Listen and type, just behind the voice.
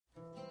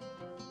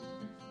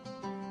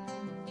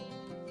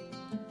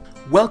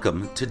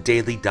Welcome to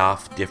Daily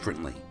Daf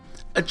Differently,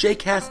 a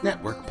JCast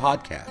Network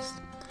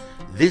podcast.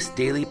 This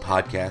daily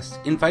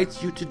podcast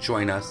invites you to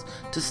join us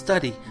to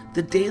study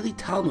the daily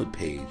Talmud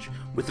page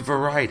with a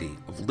variety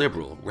of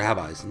liberal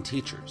rabbis and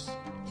teachers.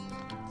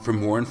 For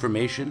more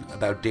information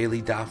about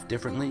Daily Daf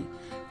Differently,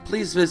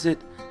 please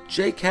visit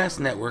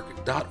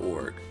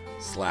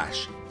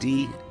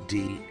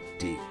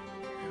jcastnetwork.org/DDD.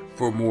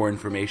 For more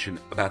information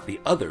about the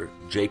other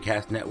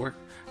JCast Network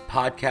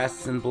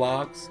podcasts and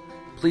blogs,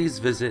 please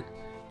visit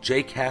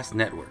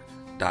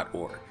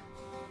jcastnetwork.org.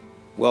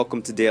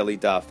 Welcome to Daily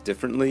Daf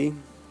Differently.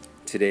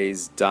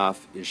 Today's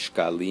Daf is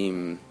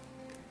Shkalim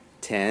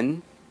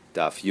 10,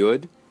 Daf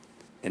Yud,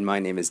 and my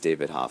name is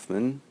David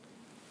Hoffman.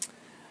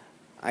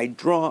 I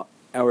draw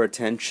our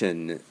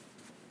attention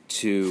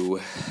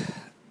to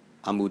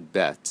Amud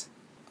Bet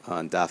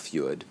on Daf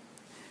Yud,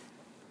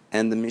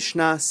 and the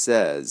Mishnah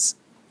says,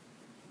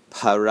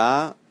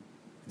 Para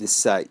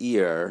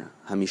v'sa'ir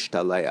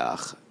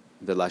hamishtalayach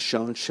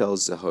v'lashon shel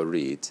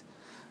zehorit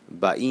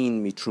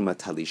ba'in mitrumat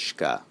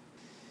halishka.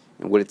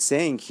 And what it's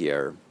saying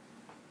here,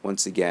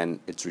 once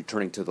again, it's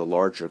returning to the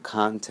larger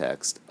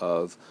context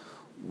of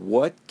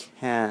what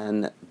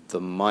can the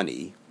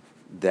money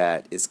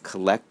that is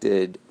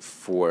collected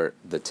for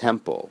the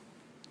temple,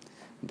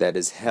 that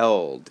is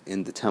held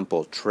in the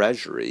temple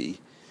treasury,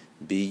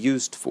 be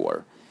used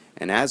for.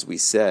 And as we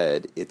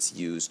said, it's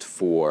used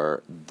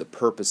for the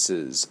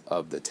purposes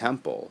of the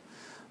temple.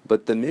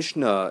 But the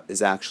Mishnah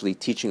is actually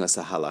teaching us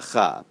a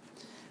halacha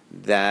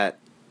that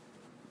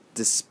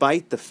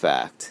despite the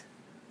fact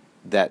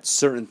that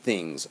certain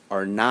things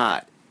are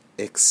not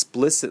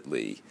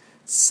explicitly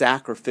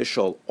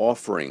sacrificial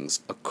offerings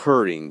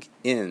occurring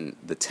in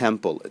the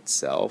temple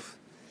itself,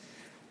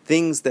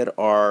 things that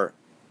are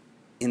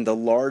in the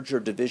larger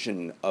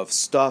division of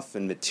stuff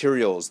and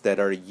materials that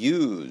are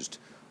used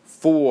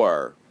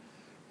for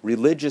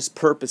religious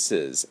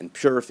purposes and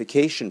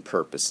purification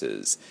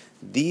purposes,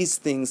 these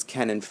things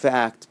can in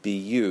fact be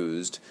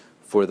used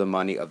for the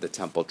money of the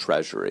temple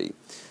treasury.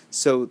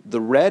 So the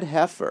red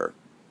heifer,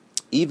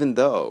 even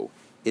though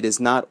it is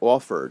not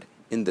offered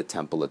in the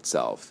temple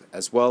itself,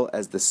 as well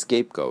as the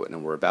scapegoat,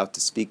 and we're about to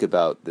speak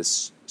about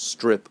this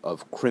strip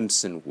of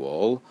crimson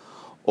wool,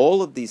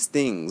 all of these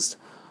things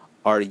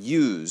are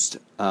used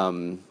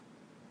in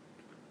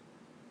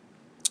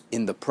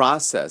the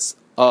process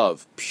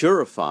of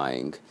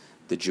purifying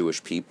the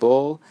Jewish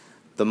people.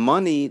 The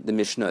money, the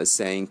Mishnah is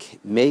saying,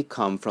 may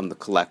come from the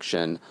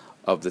collection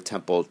of the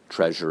temple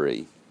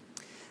treasury.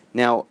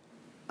 Now,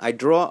 I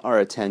draw our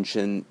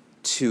attention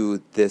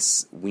to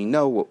this. We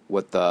know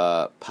what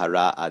the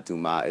para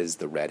aduma is,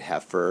 the red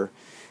heifer,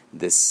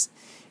 this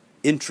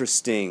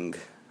interesting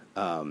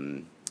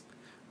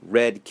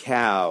red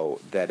cow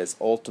that is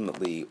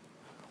ultimately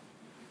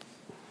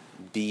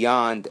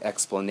beyond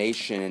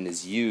explanation and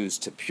is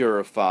used to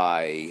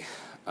purify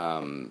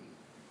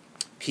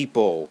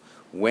people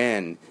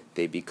when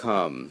they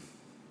become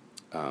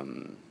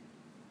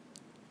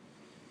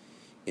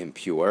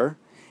impure.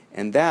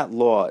 And that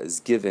law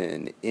is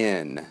given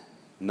in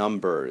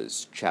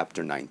Numbers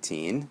chapter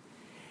 19.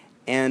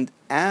 And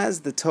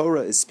as the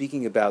Torah is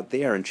speaking about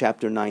there in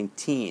chapter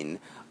 19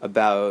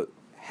 about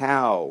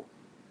how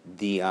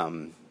the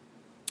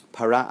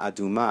para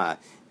aduma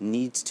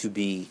needs to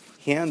be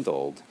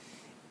handled,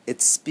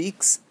 it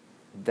speaks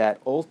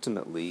that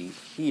ultimately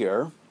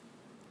here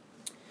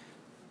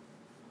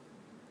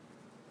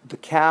the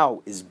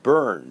cow is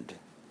burned,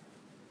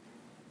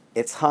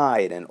 its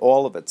hide and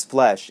all of its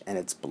flesh and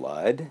its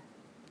blood.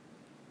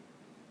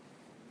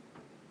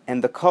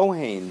 And the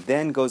Kohen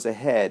then goes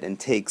ahead and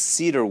takes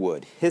cedar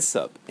wood,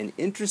 hyssop, and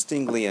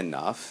interestingly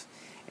enough,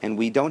 and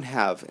we don't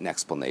have an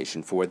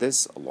explanation for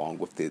this, along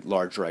with the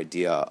larger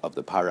idea of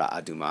the para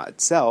aduma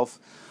itself,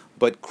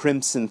 but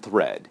crimson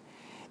thread.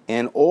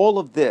 And all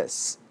of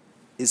this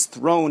is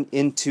thrown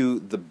into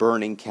the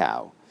burning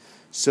cow.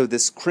 So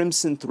this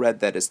crimson thread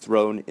that is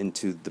thrown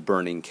into the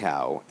burning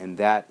cow, and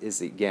that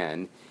is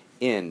again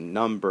in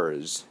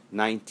Numbers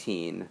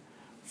 19,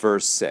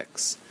 verse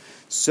 6.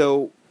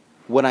 So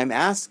what I'm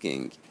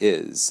asking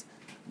is,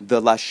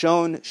 the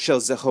Lashon Shel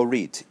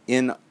Zehorit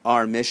in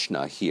our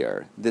Mishnah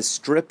here, this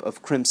strip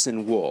of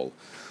crimson wool,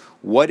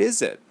 what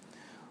is it?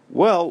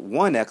 Well,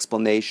 one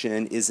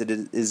explanation is it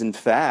is in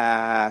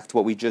fact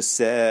what we just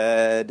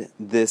said,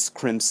 this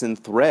crimson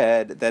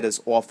thread that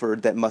is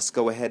offered that must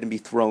go ahead and be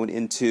thrown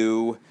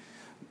into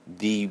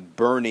the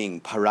burning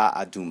para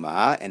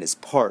aduma and is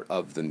part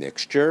of the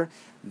mixture.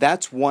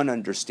 That's one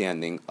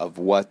understanding of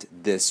what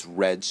this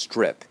red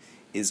strip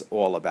is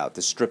all about,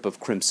 the strip of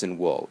crimson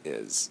wool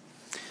is.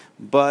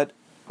 But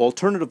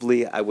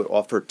alternatively, I would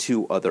offer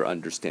two other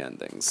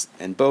understandings,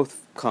 and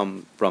both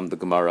come from the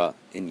Gemara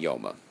in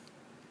Yoma.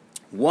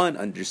 One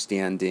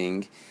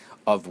understanding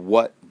of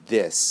what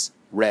this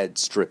red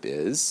strip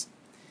is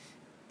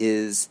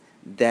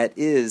that it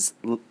is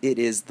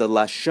the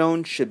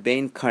Lashon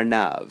Shebein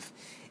Karnav.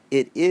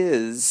 It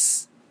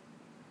is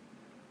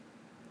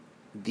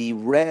the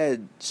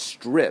red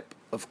strip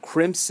of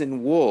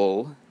crimson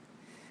wool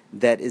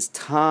that is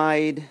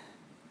tied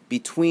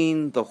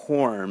between the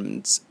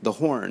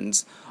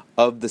horns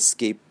of the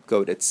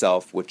scapegoat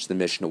itself, which the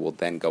Mishnah will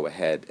then go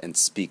ahead and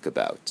speak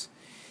about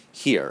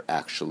here,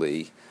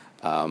 actually,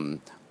 on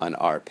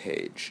our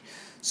page.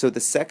 So the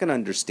second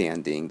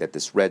understanding that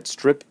this red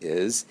strip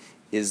is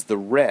the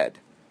red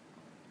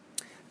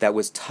that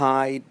was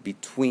tied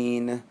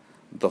between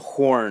the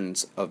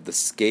horns of the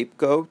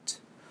scapegoat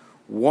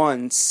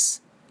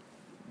once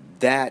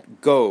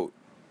that goat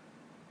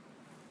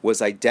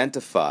was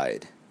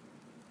identified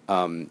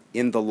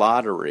in the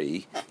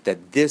lottery,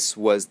 that this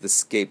was the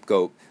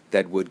scapegoat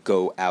that would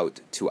go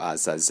out to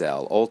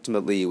Azazel.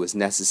 Ultimately, it was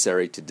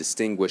necessary to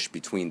distinguish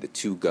between the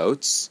two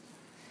goats,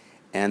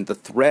 and the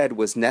thread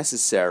was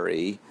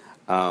necessary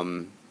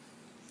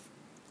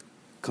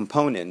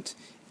component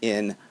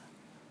in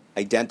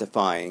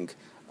identifying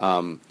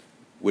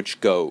which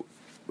goat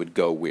would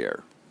go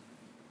where.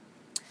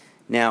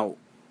 Now,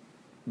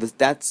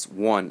 that's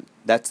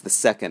the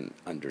second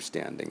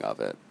understanding of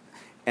it.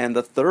 And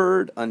the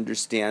third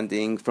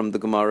understanding from the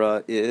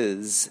Gemara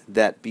is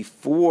that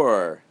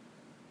before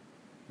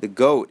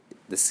the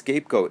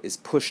scapegoat is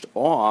pushed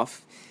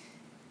off,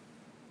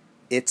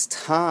 it's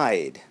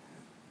tied.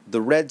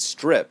 The red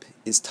strip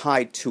is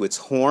tied to its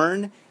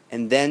horn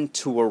and then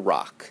to a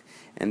rock.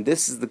 And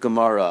this is the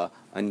Gemara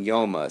on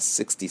Yoma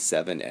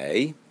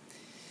 67a.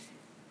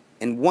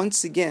 And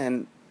once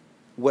again,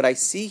 what I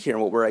see here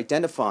and what we're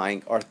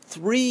identifying are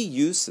three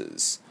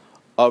uses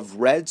of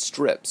red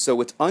strips. So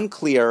it's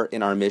unclear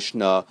in our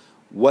Mishnah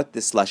what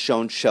this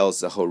Lashon Shel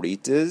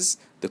Zahorit is,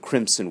 the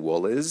crimson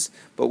wool is,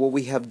 but what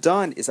we have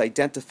done is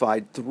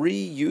identified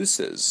three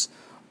uses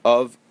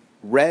of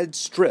red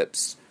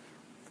strips.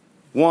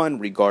 One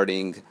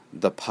regarding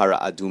the Para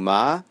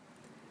Aduma,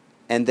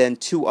 and then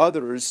two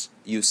others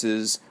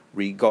uses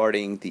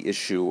regarding the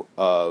issue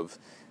of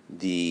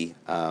the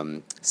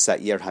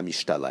Sa'ir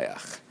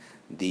HaMishtalayach,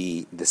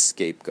 the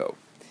scapegoat.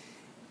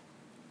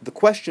 The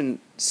question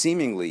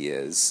seemingly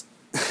is,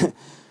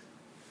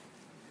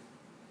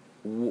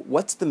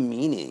 what's the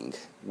meaning,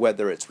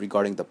 whether it's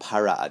regarding the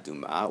Para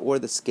Aduma or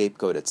the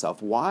scapegoat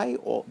itself? Why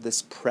all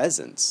this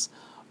presence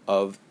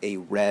of a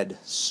red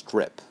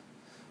strip?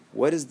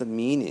 What is the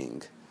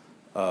meaning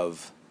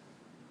of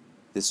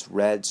this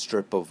red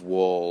strip of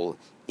wool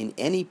in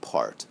any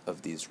part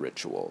of these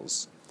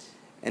rituals?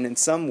 And in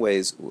some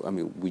ways,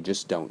 we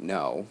just don't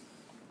know.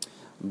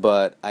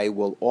 But I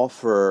will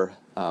offer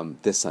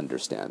this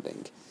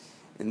understanding.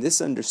 And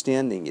this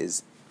understanding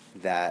is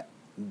that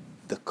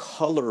the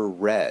color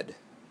red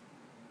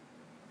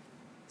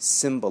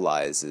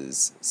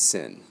symbolizes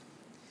sin,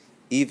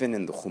 even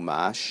in the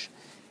Chumash.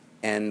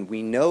 And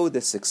we know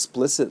this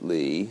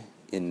explicitly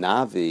in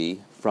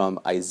Navi from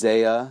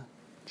Isaiah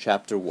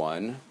chapter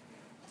 1,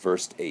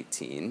 verse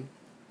 18.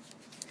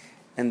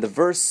 And the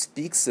verse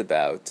speaks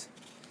about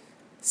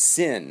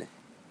sin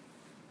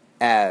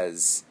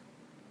as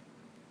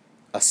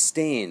a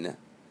stain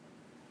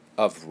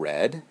of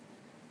red,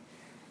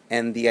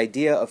 and the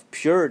idea of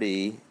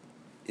purity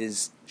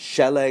is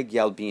sheleg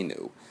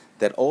yalbinu,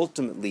 that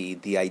ultimately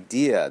the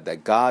idea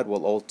that God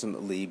will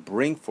ultimately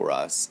bring for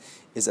us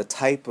is a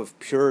type of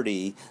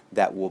purity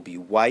that will be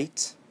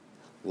white,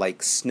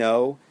 like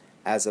snow,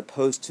 as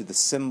opposed to the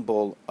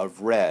symbol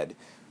of red,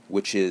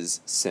 which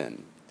is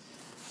sin.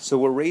 So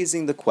we're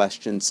raising the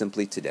question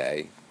simply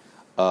today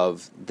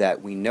of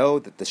that we know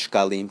that the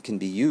shkalim can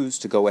be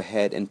used to go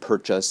ahead and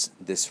purchase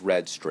this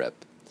red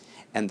strip.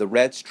 And the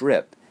red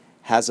strip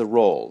has a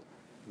role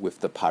with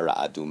the Para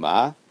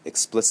Aduma,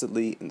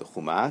 explicitly in the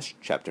Chumash,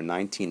 chapter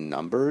 19,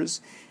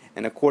 Numbers.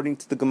 And according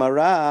to the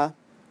Gemara,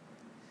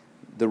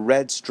 the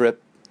red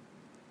strip,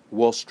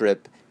 wool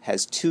strip,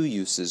 has two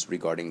uses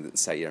regarding the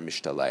Sa'ir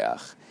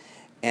Mishtalayach.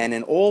 And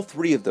in all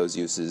three of those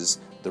uses,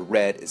 the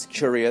red is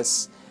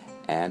curious.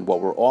 And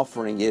what we're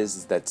offering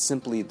is that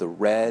simply the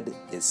red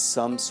is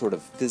some sort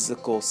of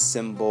physical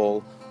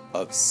symbol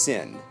of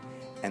sin.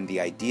 And the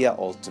idea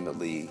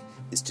ultimately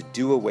is to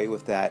do away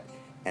with that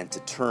and to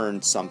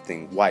turn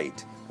something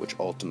white, which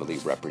ultimately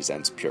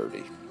represents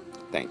purity.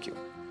 Thank you.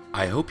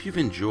 I hope you've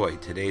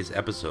enjoyed today's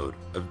episode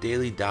of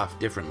Daily Daf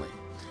Differently,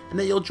 and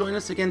that you'll join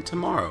us again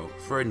tomorrow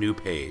for a new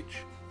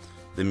page.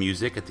 The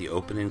music at the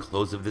open and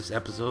close of this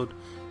episode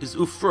is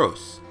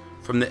Ufros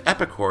from the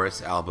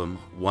Epicurus album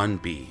One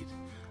Bead,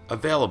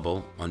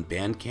 available on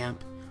Bandcamp,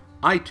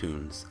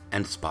 iTunes,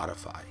 and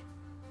Spotify.